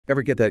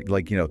Ever get that,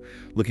 like,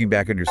 looking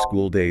back on your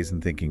school days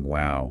and thinking,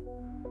 wow,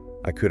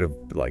 I could have,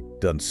 like,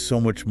 done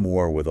so much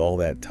more with all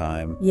that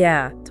time?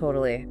 Yeah,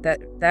 totally. That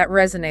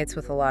resonates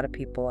with a lot of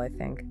people, I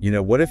think.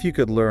 What if you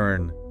could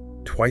learn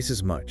twice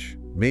as much,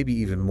 maybe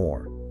even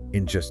more,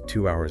 in just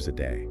 2 hours a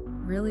day?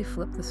 Really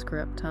flip the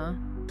script, huh?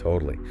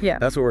 Totally. Yeah.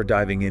 That's what we're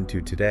diving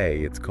into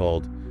today. It's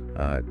called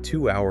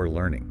 2-hour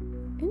learning.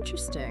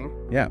 Interesting.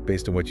 Yeah,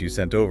 based on what you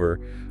sent over,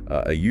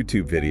 a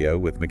YouTube video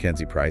with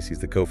Mackenzie Price. He's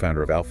the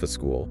co-founder of Alpha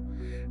School.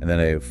 And then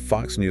a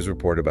Fox News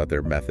report about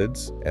their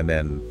methods, and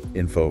then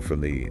info from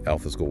the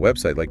Alpha School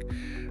website. Like,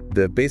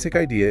 the basic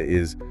idea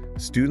is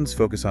students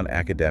focus on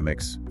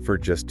academics for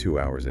just 2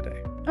 hours a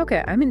day.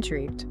 Okay, I'm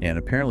intrigued. And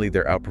apparently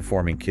they're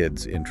outperforming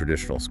kids in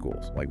traditional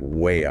schools, like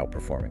way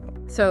outperforming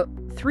them. So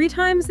 3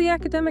 times the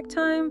academic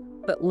time,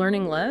 but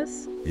learning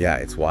less? Yeah,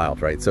 it's wild,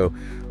 right? So,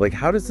 like,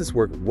 how does this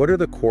work? What are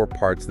the core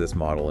parts of this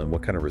model, and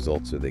what kind of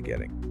results are they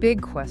getting?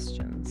 Big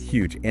questions.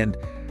 Huge. And,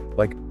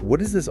 like, what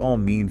does this all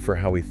mean for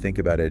how we think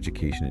about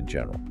education in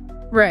general?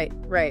 Right.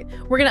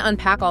 We're going to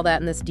unpack all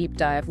that in this deep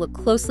dive, look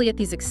closely at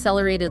these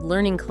accelerated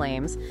learning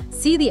claims,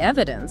 see the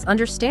evidence,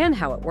 understand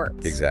how it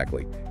works.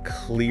 Exactly.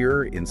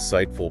 Clear,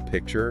 insightful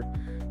picture,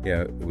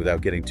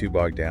 without getting too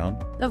bogged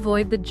down.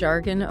 Avoid the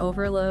jargon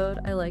overload.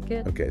 I like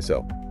it. Okay,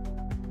 so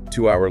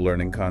 2-hour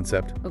learning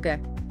concept. Okay.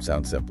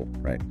 Sounds simple,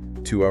 right?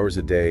 2 hours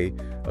a day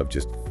of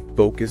just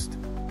focused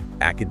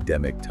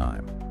academic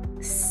time.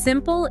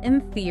 Simple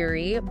in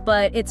theory,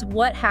 but it's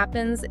what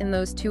happens in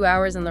those 2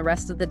 hours and the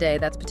rest of the day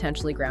that's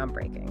potentially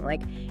groundbreaking.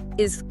 Like,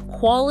 is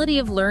quality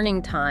of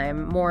learning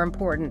time more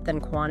important than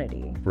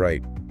quantity?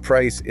 Right.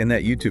 Price, in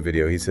that YouTube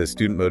video, he says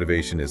student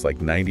motivation is like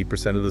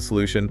 90% of the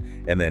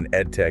solution, and then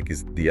Edtech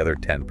is the other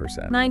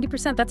 10%.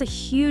 90%, that's a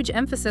huge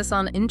emphasis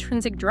on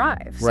intrinsic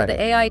drive. So Right. the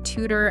AI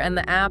tutor and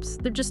the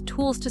apps, they're just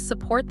tools to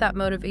support that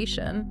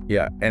motivation.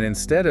 Yeah, and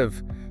instead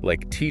of,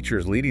 like,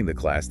 teachers leading the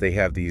class, they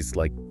have these,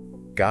 like,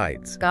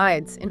 guides.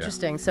 Guides,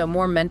 interesting. So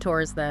more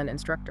mentors than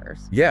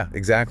instructors. Yeah,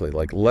 exactly.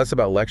 Like, less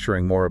about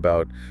lecturing, more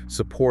about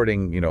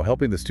supporting,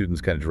 helping the students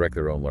kind of direct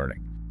their own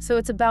learning. So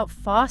it's about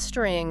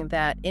fostering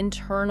that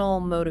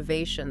internal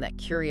motivation, that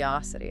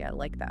curiosity. I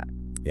like that.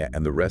 Yeah,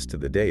 and the rest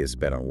of the day is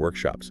spent on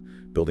workshops,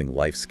 building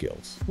life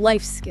skills.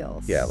 Life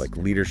skills. Yeah, like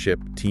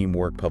leadership,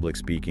 teamwork, public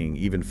speaking,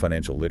 even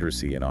financial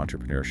literacy and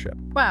entrepreneurship.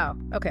 Wow.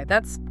 Okay,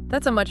 that's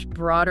a much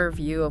broader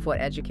view of what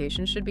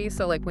education should be.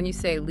 So, like, when you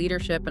say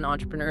leadership and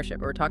entrepreneurship,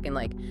 we're talking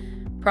like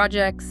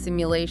projects,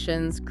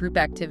 simulations, group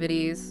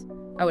activities.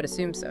 I would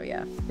assume so,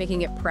 yeah.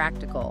 Making it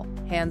practical,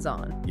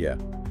 hands-on. Yeah.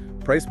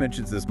 Price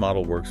mentions this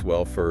model works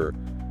well for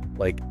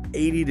like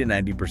 80 to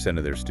 90%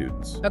 of their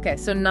students. Okay,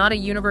 so not a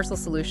universal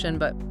solution,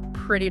 but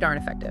pretty darn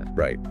effective.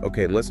 Right.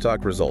 Okay, let's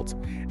talk results.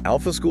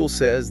 Alpha School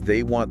says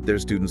they want their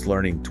students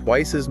learning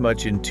twice as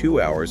much in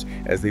 2 hours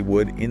as they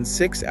would in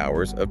 6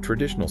 hours of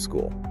traditional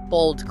school.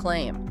 Bold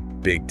claim.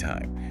 Big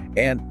time.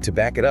 And to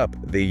back it up,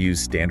 they use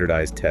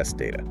standardized test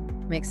data.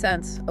 Makes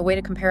sense. A way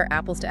to compare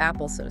apples to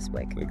apples, so to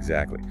speak.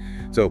 Exactly.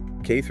 So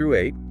K through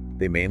 8,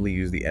 they mainly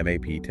use the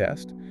MAP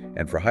test.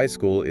 And for high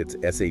school, it's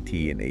SAT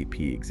and AP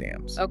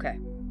exams. Okay.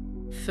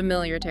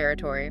 Familiar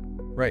territory.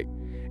 Right.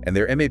 And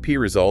their MAP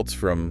results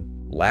from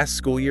last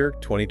school year,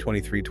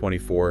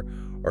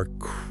 2023-24, are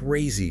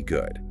crazy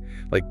good.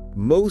 Like,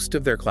 most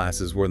of their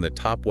classes were in the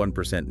top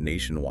 1%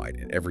 nationwide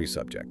in every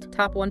subject.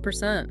 Top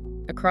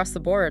 1%. Across the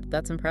board,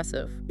 that's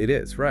impressive. It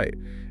is, right.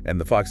 And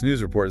the Fox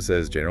News report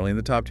says generally in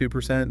the top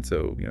 2%,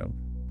 so, a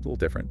little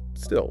different.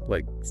 Still,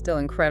 Still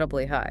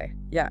incredibly high.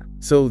 Yeah.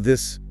 So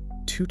this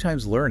 2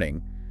 times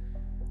learning,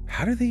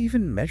 how do they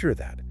even measure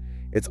that?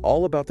 It's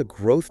all about the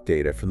growth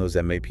data from those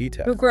MAP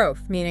tests.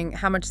 Growth, meaning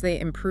how much they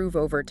improve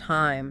over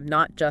time,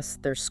 not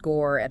just their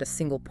score at a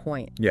single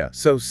point. Yeah,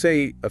 so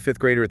say a 5th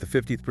grader at the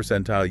 50th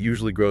percentile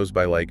usually grows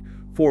by like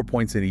 4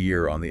 points in a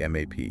year on the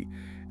MAP.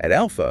 At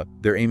Alpha,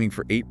 they're aiming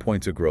for 8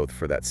 points of growth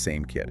for that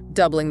same kid.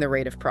 Doubling the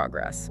rate of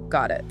progress.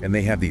 Got it. And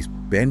they have these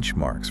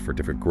benchmarks for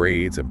different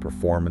grades and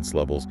performance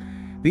levels.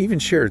 They even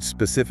shared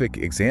specific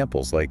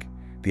examples, like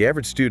the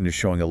average student is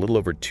showing a little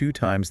over 2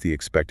 times the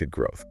expected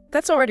growth.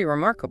 That's already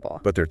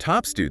remarkable. But their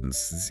top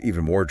students is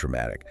even more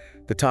dramatic.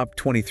 The top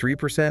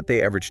 23%,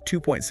 they averaged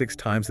 2.6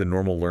 times the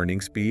normal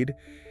learning speed,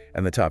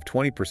 and the top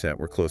 20%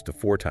 were close to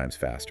 4 times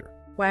faster.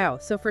 Wow,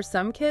 so for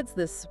some kids,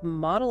 this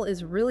model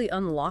is really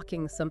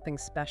unlocking something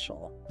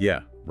special. Yeah,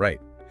 right.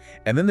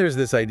 And then there's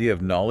this idea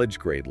of knowledge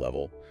grade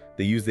level.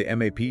 They use the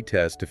MAP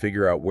test to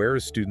figure out where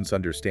a student's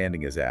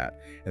understanding is at,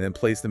 and then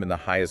place them in the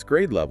highest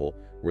grade level,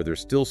 where they're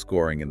still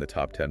scoring in the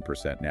top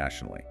 10%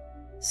 nationally.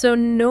 So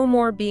no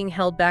more being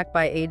held back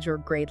by age or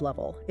grade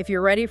level. If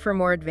you're ready for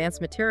more advanced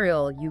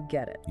material, you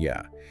get it.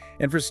 Yeah.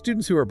 And for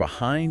students who are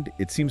behind,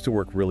 it seems to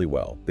work really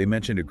well. They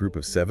mentioned a group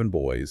of 7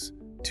 boys,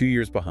 2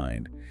 years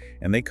behind,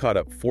 and they caught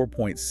up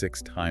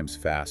 4.6 times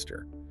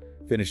faster.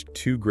 Finished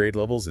 2 grade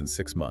levels in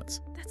 6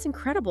 months. That's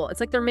incredible. It's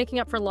like they're making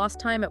up for lost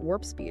time at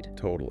warp speed.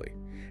 Totally.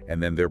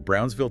 And then their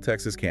Brownsville,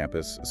 Texas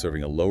campus,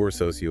 serving a lower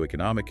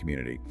socioeconomic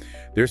community,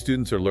 their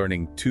students are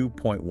learning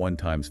 2.1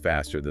 times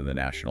faster than the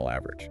national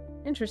average.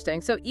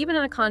 Interesting. So even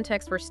in a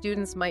context where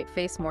students might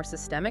face more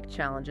systemic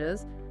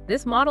challenges,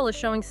 this model is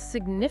showing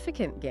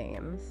significant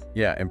gains.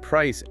 Yeah, and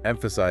Price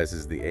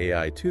emphasizes the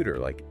AI tutor,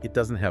 like it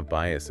doesn't have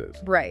biases.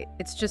 Right.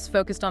 It's just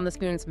focused on the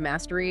student's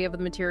mastery of the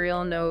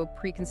material, no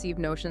preconceived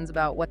notions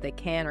about what they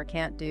can or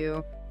can't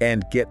do.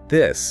 And get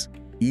this,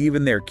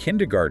 even their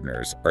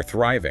kindergartners are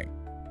thriving.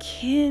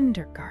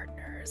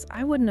 Kindergartners.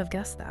 I wouldn't have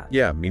guessed that.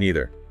 Yeah, me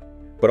neither.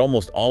 But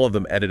almost all of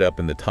them ended up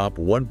in the top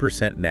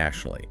 1%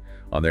 nationally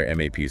on their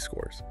MAP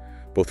scores,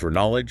 both for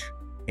knowledge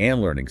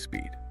and learning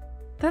speed.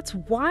 That's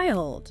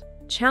wild.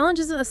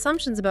 Challenges and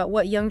assumptions about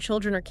what young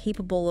children are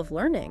capable of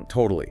learning.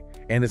 Totally.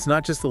 And it's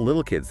not just the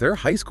little kids. Their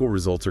high school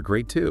results are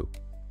great too.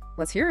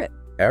 Let's hear it.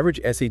 Average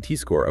SAT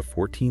score of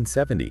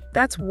 1470.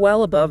 That's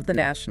well above the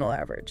national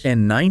average.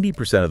 And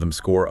 90% of them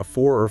score a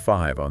 4 or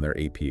 5 on their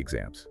AP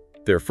exams.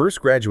 Their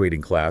first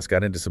graduating class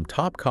got into some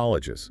top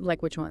colleges.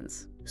 Like which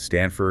ones?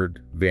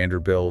 Stanford,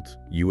 Vanderbilt,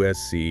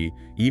 USC,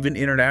 even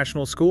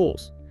international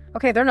schools.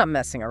 Okay, they're not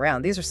messing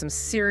around. These are some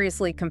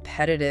seriously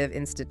competitive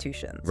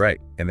institutions. Right,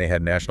 and they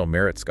had national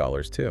merit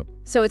scholars too.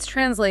 So it's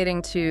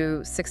translating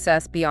to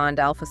success beyond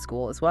Alpha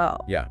School as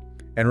well. Yeah,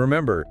 and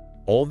remember,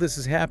 all this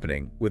is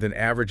happening with an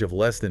average of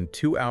less than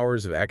 2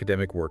 hours of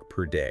academic work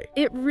per day.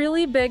 It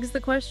really begs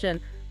the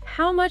question,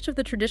 how much of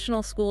the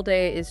traditional school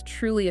day is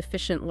truly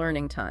efficient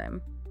learning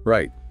time?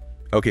 Right.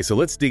 Okay, so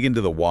let's dig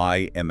into the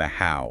why and the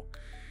how.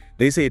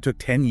 They say it took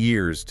 10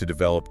 years to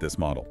develop this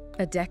model.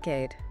 A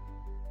decade.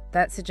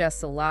 That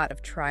suggests a lot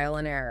of trial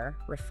and error,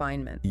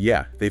 refinement.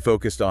 Yeah, they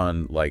focused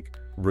on, like,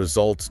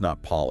 results,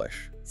 not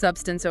polish.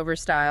 Substance over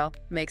style.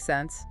 Makes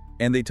sense.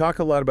 And they talk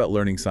a lot about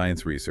learning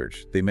science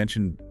research. They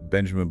mentioned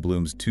Benjamin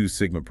Bloom's 2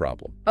 sigma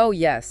problem. Oh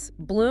yes,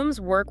 Bloom's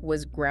work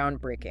was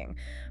groundbreaking.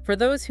 For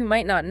those who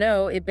might not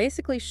know, it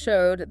basically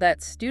showed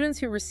that students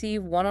who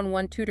receive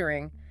one-on-one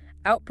tutoring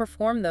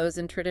outperform those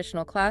in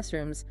traditional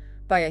classrooms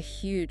by a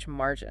huge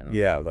margin.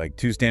 Yeah, like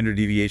 2 standard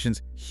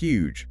deviations,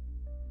 huge.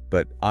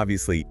 But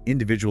obviously,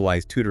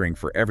 individualized tutoring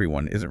for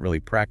everyone isn't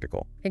really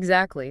practical.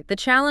 Exactly. The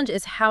challenge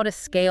is how to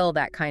scale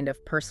that kind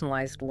of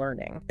personalized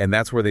learning. And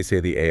that's where they say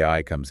the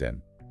AI comes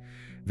in.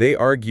 They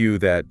argue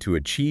that to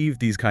achieve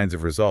these kinds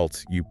of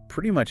results, you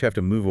pretty much have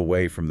to move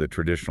away from the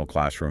traditional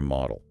classroom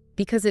model.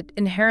 Because it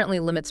inherently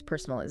limits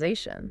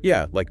personalization.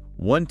 Yeah, like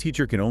one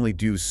teacher can only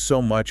do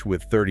so much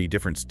with 30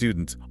 different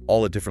students,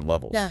 all at different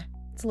levels. Yeah,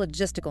 it's a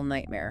logistical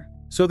nightmare.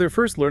 So their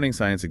first learning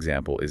science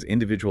example is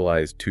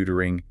individualized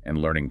tutoring and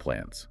learning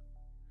plans.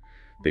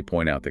 They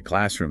point out that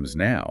classrooms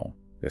now,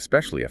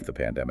 especially after the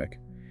pandemic,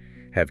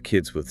 have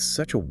kids with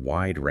such a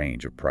wide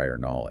range of prior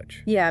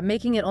knowledge. Yeah,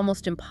 making it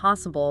almost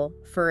impossible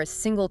for a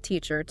single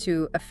teacher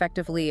to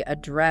effectively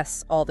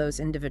address all those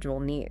individual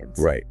needs.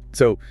 Right.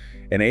 So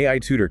an AI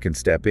tutor can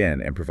step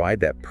in and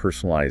provide that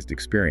personalized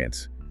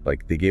experience.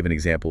 Like they gave an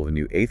example of a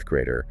new 8th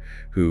grader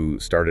who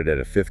started at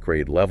a 5th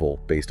grade level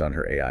based on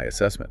her AI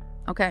assessment.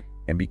 Okay.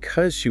 And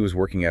because she was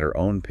working at her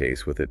own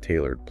pace with a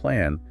tailored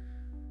plan,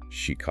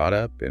 she caught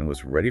up and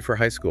was ready for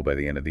high school by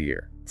the end of the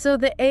year. So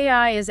the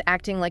AI is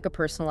acting like a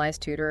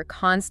personalized tutor,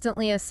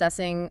 constantly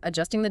assessing,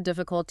 adjusting the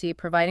difficulty,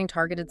 providing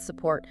targeted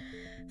support.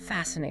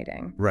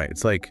 Fascinating. Right.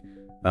 It's like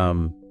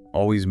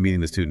always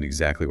meeting the student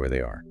exactly where they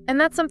are. And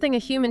that's something a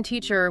human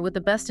teacher with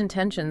the best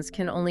intentions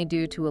can only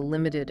do to a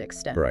limited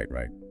extent. Right.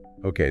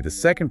 Okay, the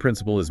second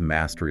principle is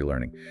mastery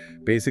learning.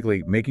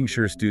 Basically, making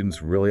sure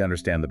students really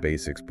understand the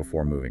basics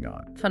before moving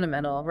on.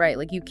 Fundamental, right.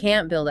 Like you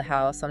can't build a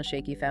house on a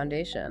shaky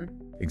foundation.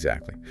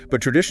 Exactly.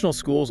 But traditional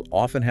schools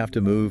often have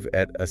to move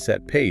at a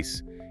set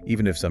pace,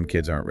 even if some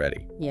kids aren't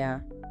ready.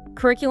 Yeah.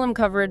 Curriculum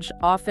coverage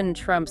often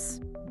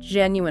trumps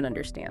genuine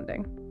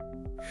understanding.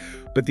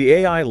 But the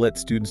AI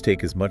lets students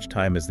take as much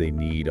time as they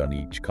need on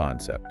each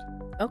concept.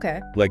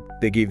 Okay. Like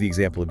they gave the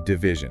example of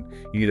division.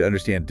 You need to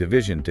understand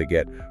division to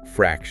get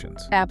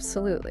fractions.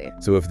 Absolutely.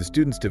 So if the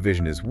student's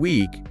division is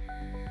weak,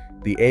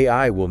 the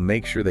AI will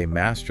make sure they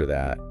master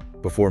that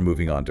before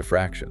moving on to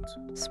fractions.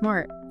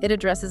 Smart. It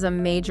addresses a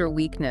major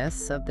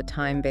weakness of the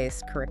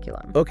time-based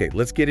curriculum. Okay,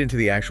 let's get into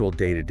the actual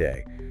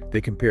day-to-day.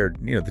 They compared,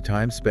 the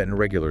time spent in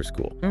regular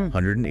school,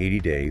 180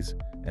 days,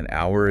 an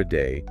hour a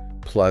day,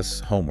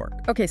 plus homework.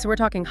 Okay, so we're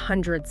talking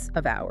hundreds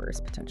of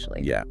hours,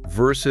 potentially. Yeah,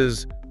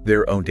 versus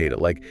their own data.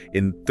 Like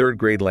in 3rd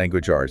grade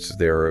language arts,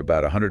 there are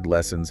about 100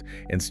 lessons,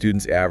 and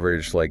students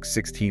average like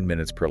 16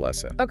 minutes per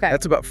lesson. Okay.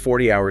 That's about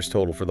 40 hours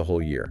total for the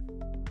whole year.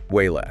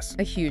 Way less.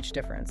 A huge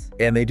difference.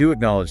 And they do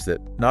acknowledge that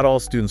not all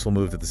students will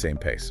move at the same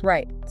pace.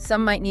 Right.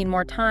 Some might need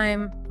more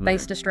time,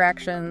 face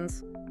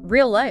distractions,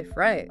 real life,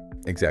 right?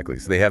 Exactly.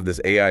 So they have this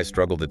AI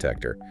struggle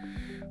detector.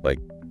 Like,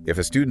 if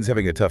a student's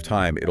having a tough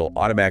time, it'll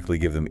automatically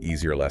give them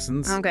easier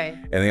lessons. Okay.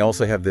 And they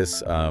also have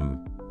this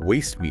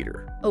waste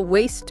meter. A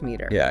waste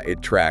meter. Yeah,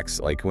 it tracks,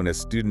 like, when a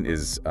student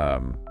is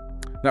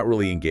not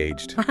really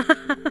engaged.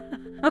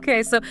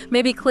 Okay, so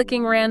maybe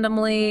clicking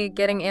randomly,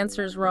 getting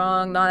answers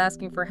wrong, not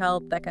asking for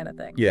help, that kind of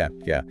thing. Yeah.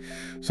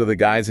 So the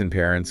guides and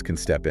parents can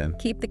step in.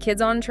 Keep the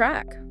kids on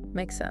track.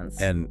 Makes sense.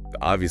 And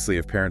obviously,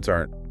 if parents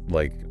aren't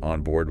like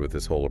on board with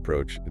this whole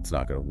approach, it's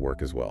not going to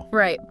work as well.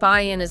 Right.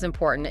 Buy-in is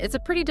important. It's a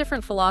pretty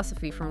different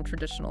philosophy from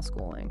traditional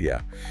schooling.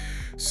 Yeah.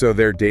 So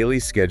their daily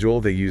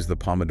schedule, they use the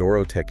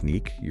Pomodoro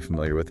technique. You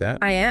familiar with that?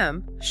 I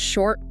am.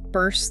 Short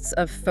bursts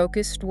of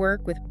focused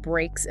work with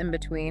breaks in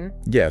between.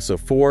 Yeah, so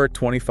 4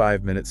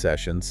 25-minute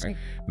sessions, Right.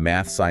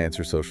 math, science,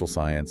 or social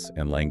science,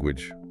 and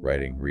language,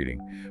 writing,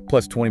 reading,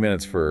 plus 20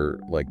 minutes for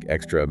like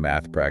extra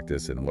math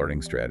practice and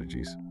learning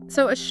strategies.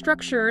 So a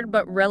structured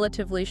but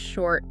relatively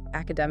short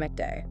academic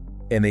day.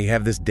 And they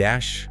have this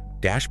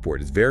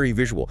dashboard. It's very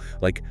visual,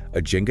 like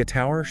a Jenga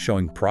tower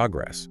showing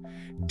progress.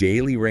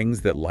 Daily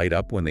rings that light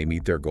up when they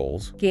meet their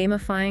goals.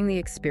 Gamifying the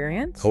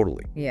experience?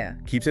 Totally. Yeah.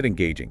 Keeps it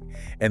engaging.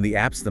 And the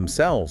apps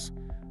themselves,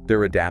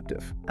 they're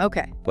adaptive.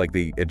 Okay. Like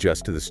they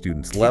adjust to the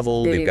student's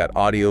level. They They've got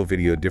audio,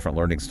 video, different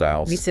learning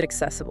styles. Makes it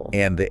accessible.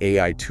 And the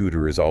AI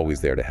tutor is always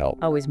there to help.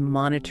 Always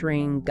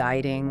monitoring,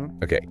 guiding.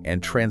 Okay,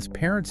 and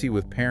transparency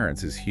with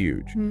parents is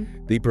huge. Hmm.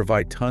 They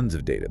provide tons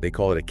of data. They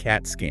call it a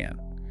CAT scan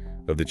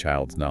of the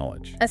child's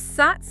knowledge. A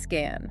SAT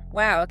scan.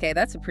 Wow, okay,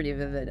 that's a pretty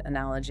vivid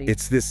analogy.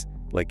 It's this,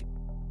 like,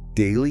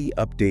 daily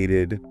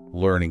updated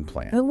learning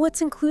plan. But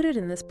what's included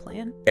in this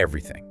plan?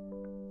 Everything.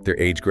 Their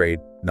age grade,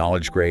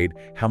 knowledge grade,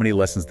 how many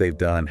lessons they've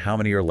done, how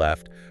many are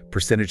left,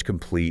 percentage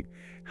complete,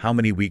 how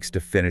many weeks to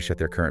finish at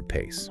their current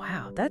pace.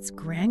 Wow, that's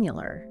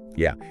granular.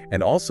 Yeah,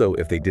 and also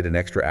if they did an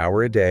extra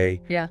hour a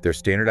day, Yeah. their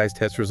standardized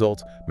test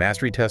results,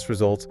 mastery test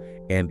results,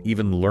 and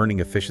even learning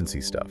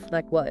efficiency stuff.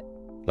 Like what?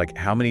 Like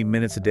how many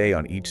minutes a day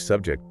on each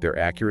subject, their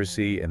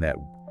accuracy, and that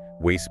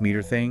waste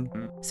meter thing.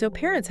 So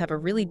parents have a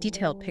really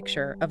detailed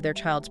picture of their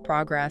child's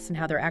progress and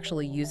how they're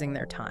actually using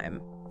their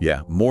time.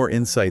 Yeah, more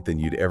insight than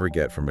you'd ever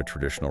get from a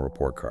traditional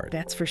report card.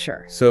 That's for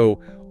sure. So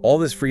all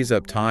this frees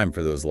up time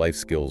for those life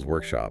skills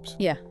workshops.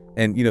 Yeah.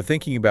 And,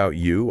 thinking about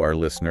you, our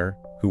listener,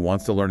 who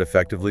wants to learn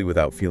effectively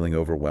without feeling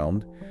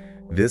overwhelmed,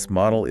 this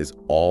model is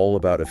all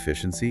about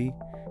efficiency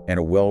and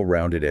a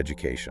well-rounded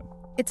education.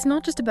 It's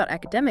not just about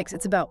academics,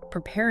 it's about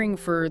preparing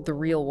for the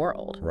real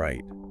world.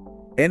 Right.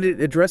 And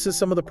it addresses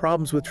some of the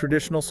problems with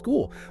traditional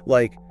school.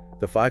 Like,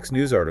 the Fox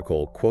News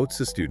article quotes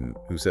a student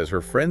who says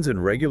her friends in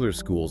regular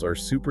schools are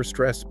super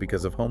stressed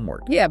because of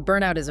homework. Yeah,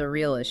 burnout is a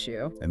real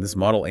issue. And this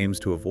model aims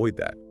to avoid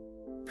that.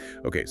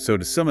 Okay, so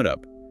to sum it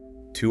up,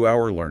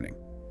 2-hour learning.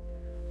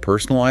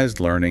 Personalized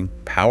learning,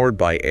 powered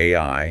by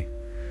AI,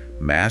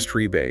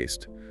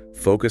 mastery-based,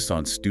 focused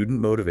on student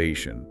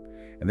motivation,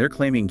 and they're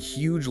claiming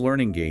huge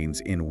learning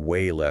gains in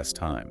way less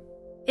time.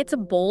 It's a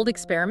bold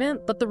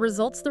experiment, but the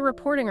results they're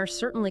reporting are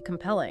certainly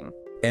compelling.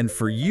 And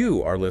for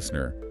you, our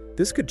listener,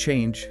 this could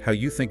change how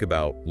you think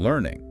about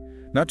learning,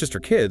 not just for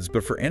kids,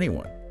 but for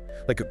anyone.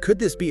 Like, could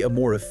this be a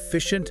more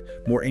efficient,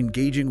 more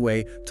engaging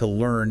way to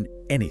learn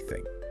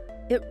anything?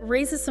 It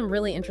raises some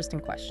really interesting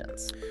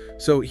questions.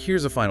 So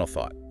here's a final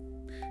thought.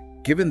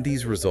 Given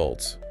these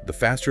results, the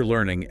faster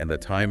learning and the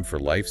time for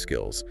life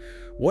skills,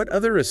 what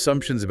other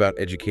assumptions about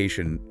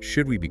education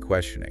should we be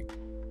questioning?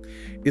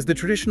 Is the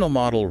traditional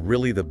model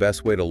really the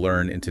best way to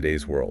learn in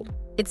today's world?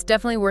 It's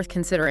definitely worth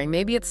considering.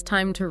 Maybe it's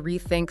time to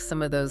rethink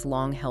some of those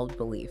long-held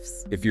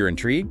beliefs. If you're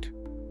intrigued,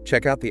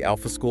 check out the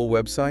Alpha School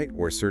website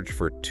or search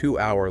for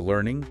 2-hour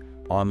learning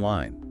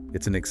online.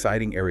 It's an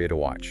exciting area to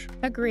watch.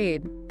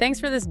 Agreed. Thanks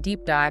for this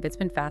deep dive. It's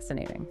been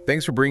fascinating.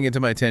 Thanks for bringing it to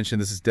my attention.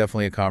 This is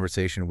definitely a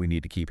conversation we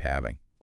need to keep having.